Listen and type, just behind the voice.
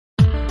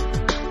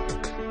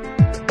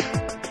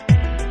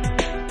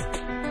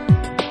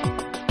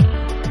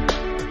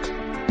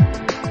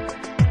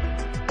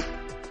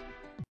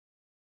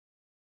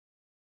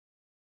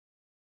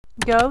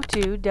Go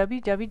to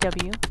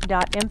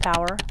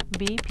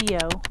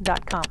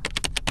www.empowerbpo.com.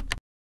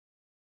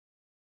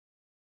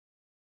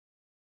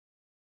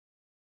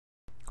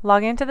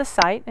 Log into the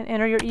site and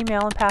enter your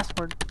email and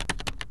password.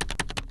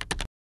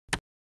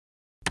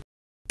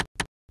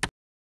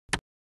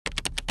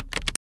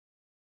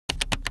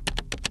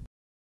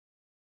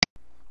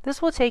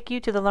 This will take you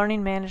to the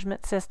Learning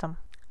Management System.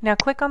 Now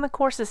click on the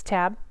Courses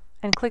tab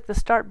and click the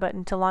Start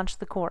button to launch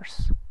the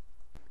course.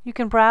 You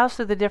can browse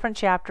through the different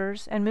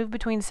chapters and move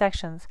between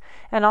sections,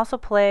 and also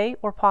play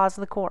or pause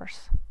the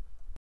course.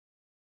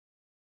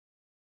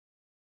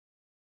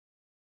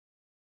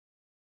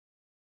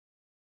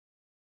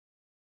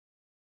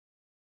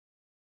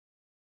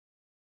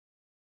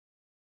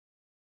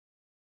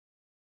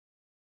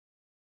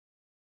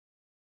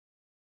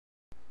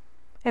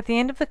 At the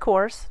end of the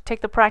course, take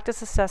the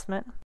practice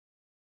assessment,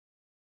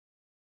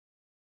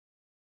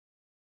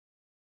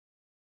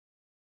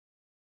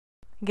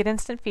 get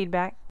instant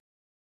feedback,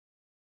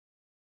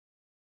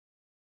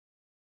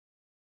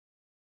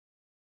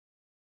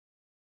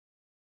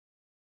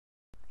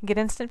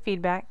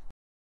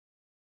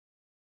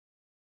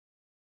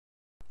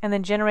 and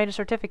then generate a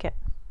certificate.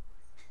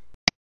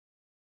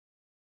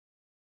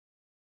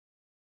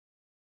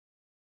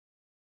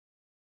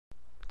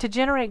 To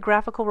generate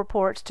graphical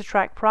reports to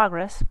track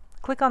progress,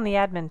 click on the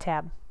Admin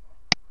tab.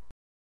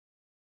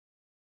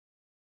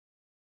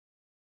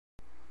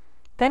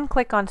 Then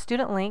click on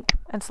Student Link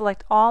and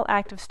select All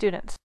Active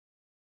Students.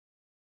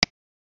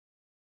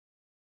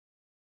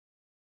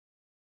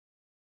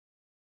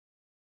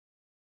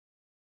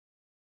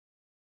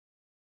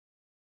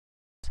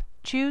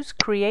 Choose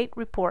Create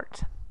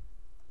Report.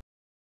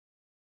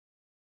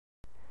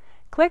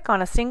 Click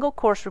on a single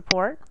course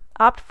report,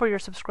 opt for your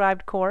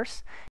subscribed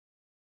course,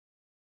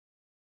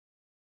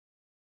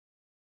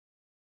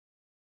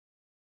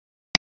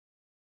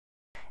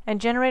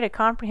 and generate a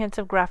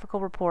comprehensive graphical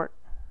report.